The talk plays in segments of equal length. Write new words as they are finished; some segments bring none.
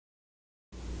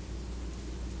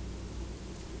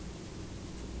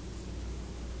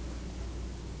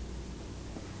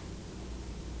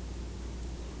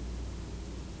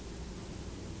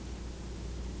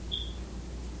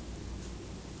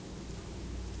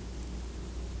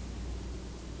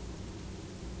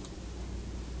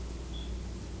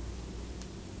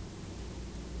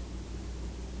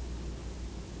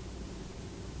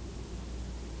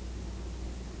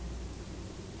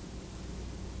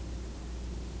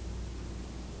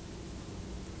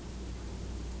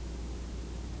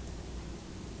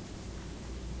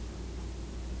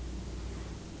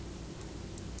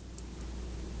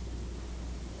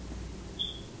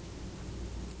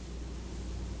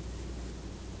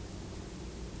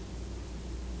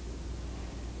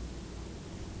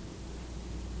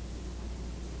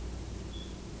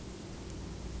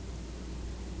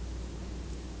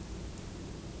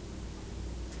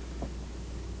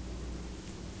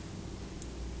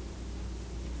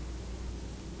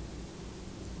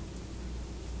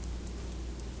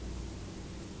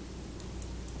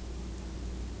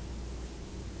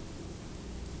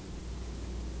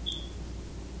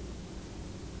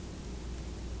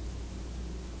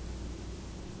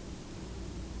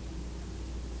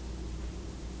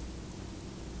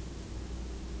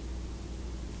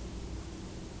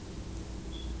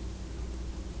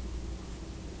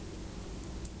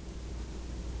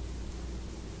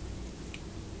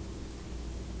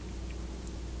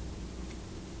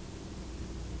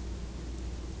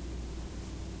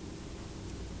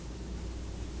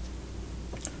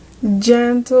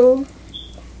gently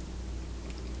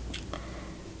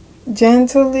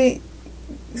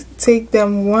take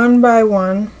them one by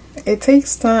one. It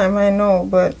takes time, I know,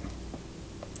 but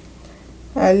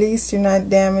at least you're not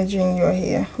damaging your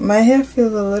hair. My hair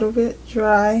feels a little bit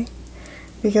dry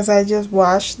because I just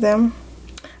washed them.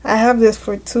 I have this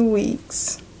for 2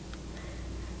 weeks,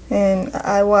 and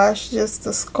I wash just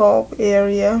the scalp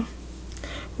area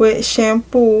with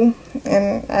shampoo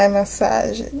and I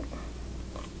massage it.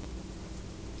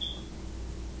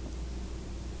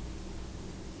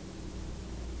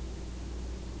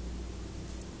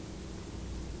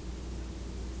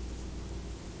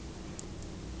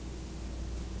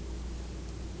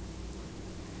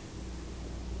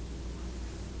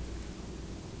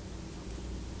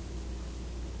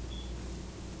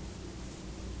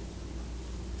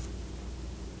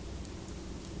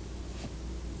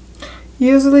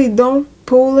 Usually don't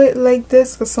pull it like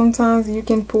this, because sometimes you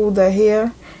can pull the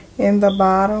hair in the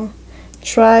bottom.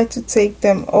 Try to take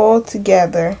them all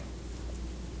together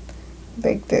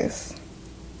like this.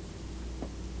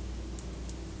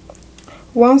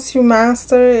 Once you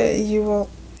master it, you will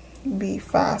be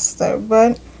faster,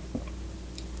 but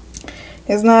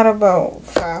it's not about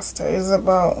faster, it's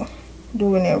about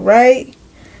doing it right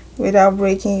without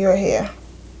breaking your hair.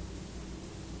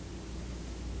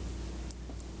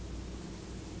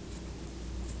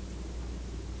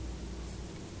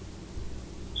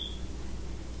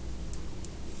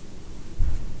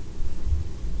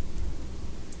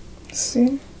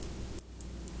 See?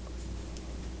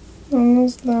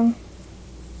 Almost done.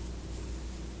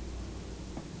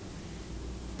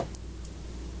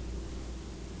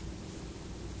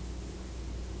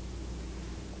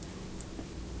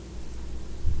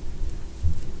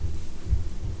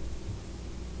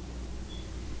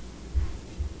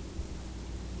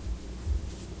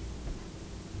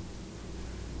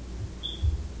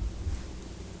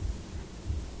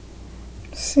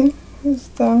 See? It's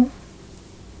done.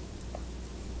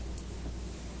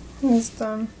 It's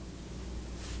done.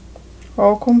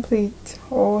 All complete.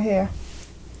 All hair.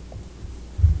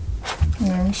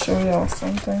 Let me show y'all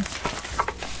something.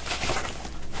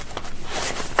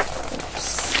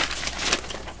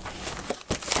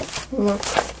 Oops. Look.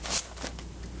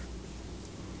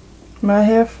 My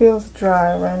hair feels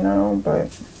dry right now,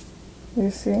 but you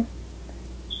see?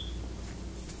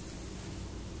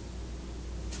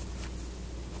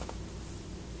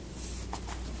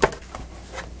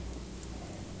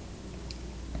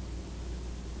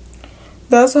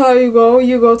 That's how you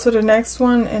go to the next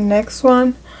one and next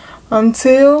one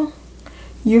until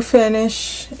you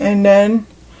finish, and then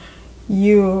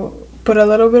you put a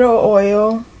little bit of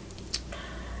oil,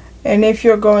 and if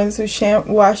you're going to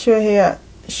wash your hair,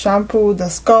 shampoo the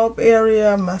scalp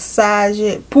area, massage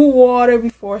it, put water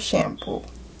before shampoo.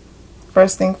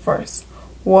 First thing first,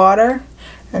 water,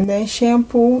 and then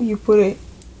shampoo. You put it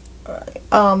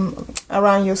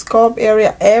around your scalp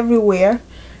area, everywhere.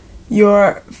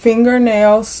 Your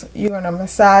fingernails, you're gonna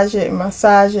massage it,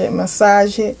 massage it,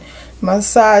 massage it,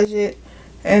 massage it,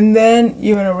 and then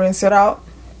you're gonna rinse it out.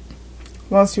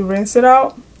 Once you rinse it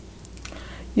out,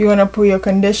 you're gonna put your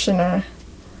conditioner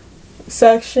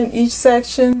section. Each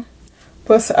section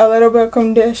puts a little bit of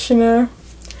conditioner,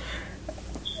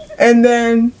 and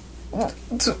then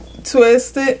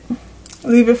twist it,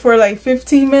 leave it for like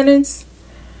 15 minutes,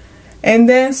 and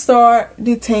then start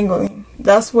detangling.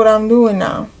 That's what I'm doing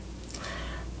now.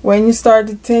 When you start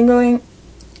detangling,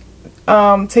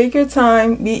 take your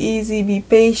time, be easy, be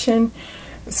patient.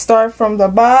 Start from the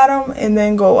bottom and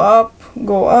then go up,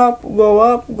 go up, go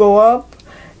up, go up.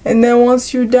 And then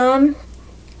once you're done,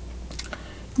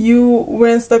 you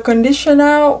rinse the conditioner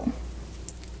out.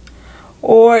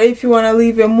 Or if you want to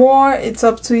leave it more, it's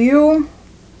up to you.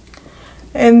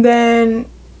 And then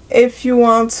if you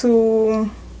want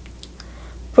to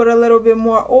put a little bit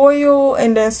more oil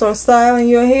and then start styling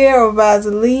your hair, or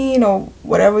Vaseline, or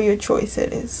whatever your choice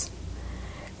it is.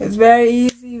 It's very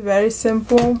easy, very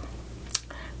simple.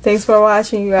 Thanks for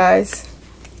watching, you guys.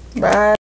 Bye.